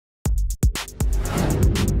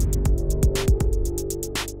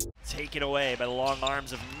taken away by the long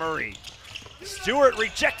arms of Murray. Stewart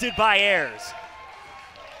rejected by Ayers.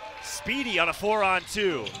 Speedy on a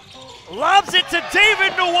 4-on-2. Lobs it to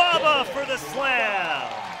David Nwaba for the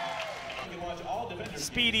slam.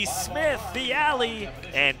 Speedy Smith, the alley,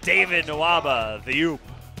 and David Nwaba, the oop.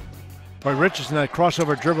 Boy, Richardson, that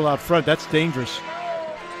crossover dribble out front, that's dangerous.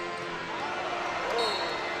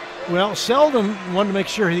 Well, Selden wanted to make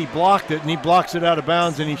sure he blocked it, and he blocks it out of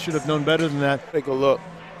bounds, and he should have known better than that. Take a look.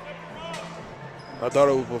 I thought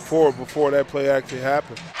it was before that play actually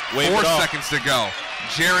happened. 4 seconds to go.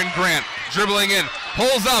 Jaron Grant dribbling in,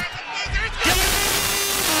 pulls up.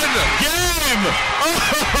 Game!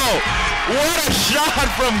 Oh, what a shot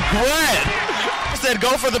from Grant! Said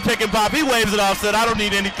go for the pick and pop. He waves it off, said I don't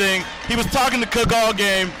need anything. He was talking to Cook all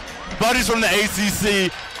game. Buddies from the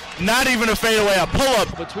ACC. Not even a fadeaway, a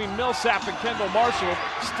pull-up. Between Millsap and Kendall Marshall,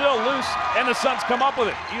 still loose, and the Suns come up with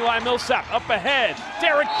it. Eli Millsap up ahead.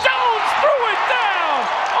 Derek Jones threw it down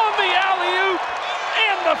on the alley-oop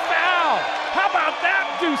and the foul. How about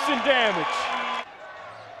that deucing damage?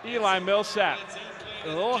 Eli Millsap, a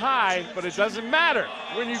little high, but it doesn't matter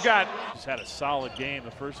when you got. Just had a solid game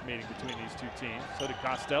the first meeting between these two teams. So did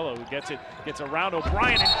Costello, who gets around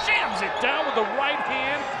O'Brien and jams it down with the right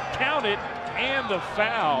hand. Count it. And the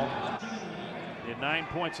foul. He had 9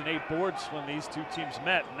 points and 8 boards when these two teams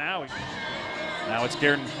met. Now it's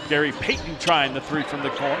Gary Payton trying the three from the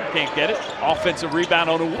corner. Can't get it. Offensive rebound.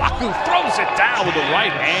 Onuaku throws it down with the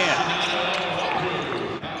right hand.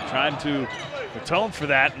 Trying to atone for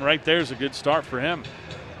that, and right there's a good start for him.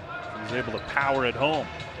 He's able to power it home.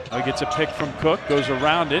 He gets a pick from Cook, goes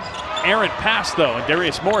around it. Errant pass though, and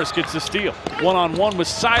Darius Morris gets the steal. One-on-one with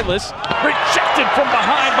Silas, rejected from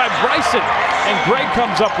behind by Bryson, and Gray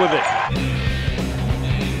comes up with it.